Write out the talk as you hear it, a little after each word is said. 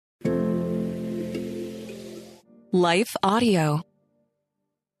Life Audio.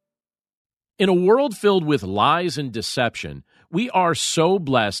 In a world filled with lies and deception, we are so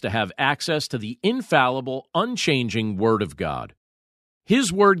blessed to have access to the infallible, unchanging Word of God.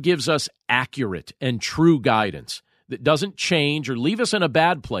 His Word gives us accurate and true guidance that doesn't change or leave us in a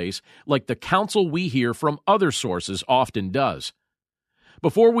bad place like the counsel we hear from other sources often does.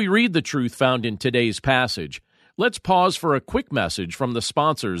 Before we read the truth found in today's passage, let's pause for a quick message from the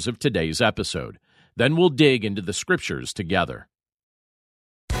sponsors of today's episode. Then we'll dig into the Scriptures together.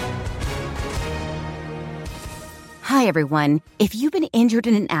 Hi, everyone. If you've been injured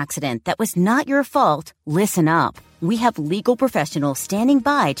in an accident that was not your fault, listen up. We have legal professionals standing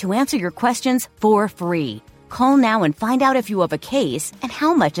by to answer your questions for free. Call now and find out if you have a case and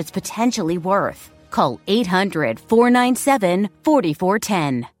how much it's potentially worth. Call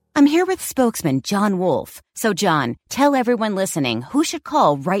 800-497-4410. I'm here with spokesman John Wolf. So, John, tell everyone listening who should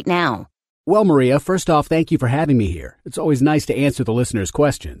call right now. Well, Maria, first off, thank you for having me here. It's always nice to answer the listeners'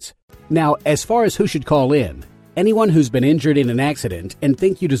 questions. Now, as far as who should call in, anyone who's been injured in an accident and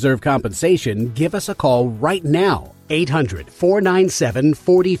think you deserve compensation, give us a call right now.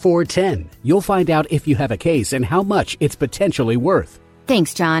 800-497-4410. You'll find out if you have a case and how much it's potentially worth.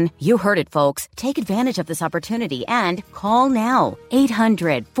 Thanks, John. You heard it, folks. Take advantage of this opportunity and call now.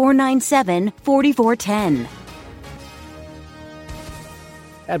 800-497-4410.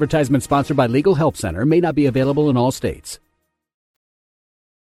 Advertisement sponsored by Legal Help Center, may not be available in all states.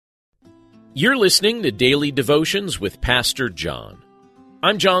 You're listening to Daily Devotions with Pastor John.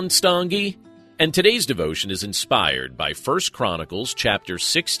 I'm John Stange, and today's devotion is inspired by 1 Chronicles chapter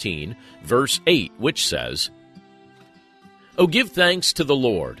 16, verse 8, which says, "O give thanks to the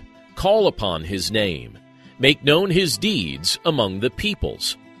Lord, call upon his name, make known his deeds among the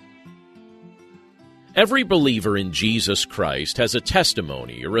peoples." Every believer in Jesus Christ has a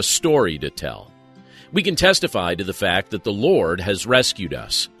testimony or a story to tell. We can testify to the fact that the Lord has rescued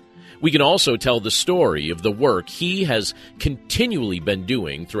us. We can also tell the story of the work He has continually been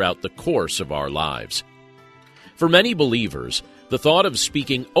doing throughout the course of our lives. For many believers, the thought of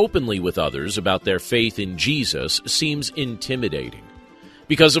speaking openly with others about their faith in Jesus seems intimidating.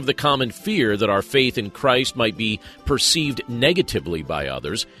 Because of the common fear that our faith in Christ might be perceived negatively by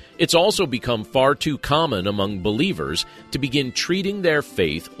others, it's also become far too common among believers to begin treating their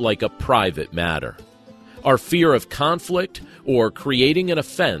faith like a private matter. Our fear of conflict or creating an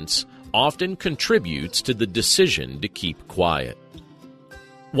offense often contributes to the decision to keep quiet.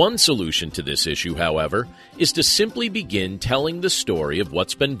 One solution to this issue, however, is to simply begin telling the story of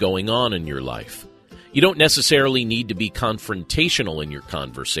what's been going on in your life. You don't necessarily need to be confrontational in your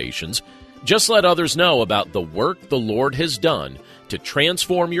conversations. Just let others know about the work the Lord has done to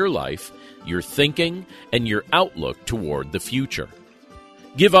transform your life, your thinking, and your outlook toward the future.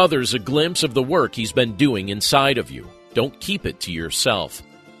 Give others a glimpse of the work He's been doing inside of you. Don't keep it to yourself.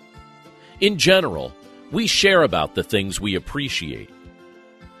 In general, we share about the things we appreciate.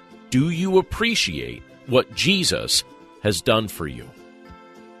 Do you appreciate what Jesus has done for you?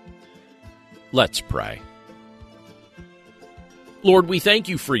 Let's pray. Lord, we thank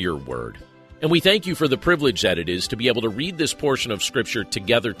you for your word, and we thank you for the privilege that it is to be able to read this portion of Scripture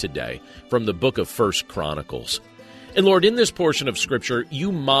together today from the book of 1 Chronicles. And Lord, in this portion of Scripture,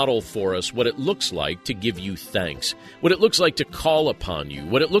 you model for us what it looks like to give you thanks, what it looks like to call upon you,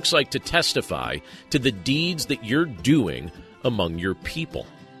 what it looks like to testify to the deeds that you're doing among your people.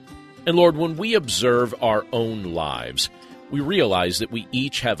 And Lord, when we observe our own lives, we realize that we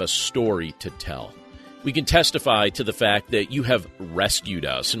each have a story to tell. We can testify to the fact that you have rescued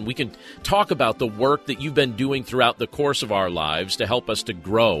us, and we can talk about the work that you've been doing throughout the course of our lives to help us to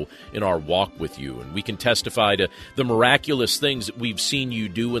grow in our walk with you. And we can testify to the miraculous things that we've seen you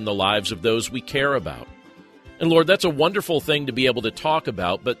do in the lives of those we care about. And Lord, that's a wonderful thing to be able to talk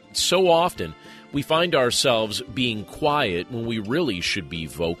about, but so often we find ourselves being quiet when we really should be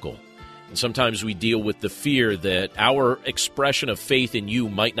vocal. And sometimes we deal with the fear that our expression of faith in you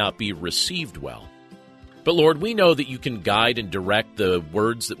might not be received well. But Lord, we know that you can guide and direct the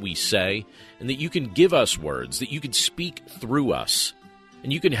words that we say, and that you can give us words, that you can speak through us,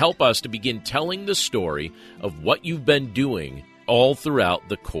 and you can help us to begin telling the story of what you've been doing all throughout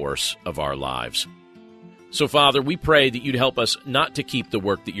the course of our lives. So, Father, we pray that you'd help us not to keep the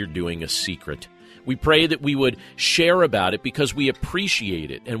work that you're doing a secret. We pray that we would share about it because we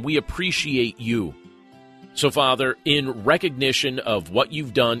appreciate it and we appreciate you. So, Father, in recognition of what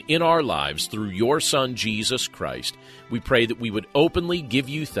you've done in our lives through your Son, Jesus Christ, we pray that we would openly give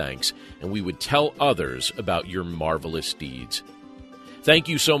you thanks and we would tell others about your marvelous deeds. Thank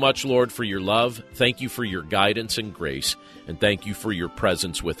you so much, Lord, for your love. Thank you for your guidance and grace, and thank you for your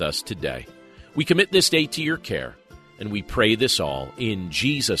presence with us today. We commit this day to your care. And we pray this all in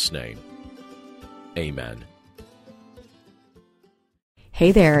Jesus' name. Amen.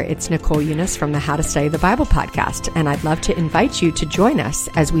 Hey there, it's Nicole Eunice from the How to Study the Bible podcast, and I'd love to invite you to join us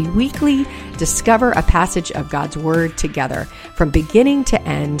as we weekly discover a passage of God's Word together. From beginning to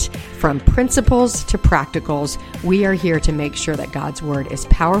end, from principles to practicals, we are here to make sure that God's Word is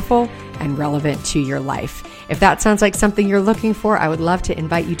powerful and relevant to your life. If that sounds like something you're looking for, I would love to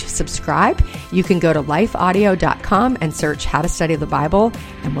invite you to subscribe. You can go to lifeaudio.com and search How to Study the Bible,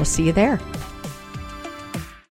 and we'll see you there.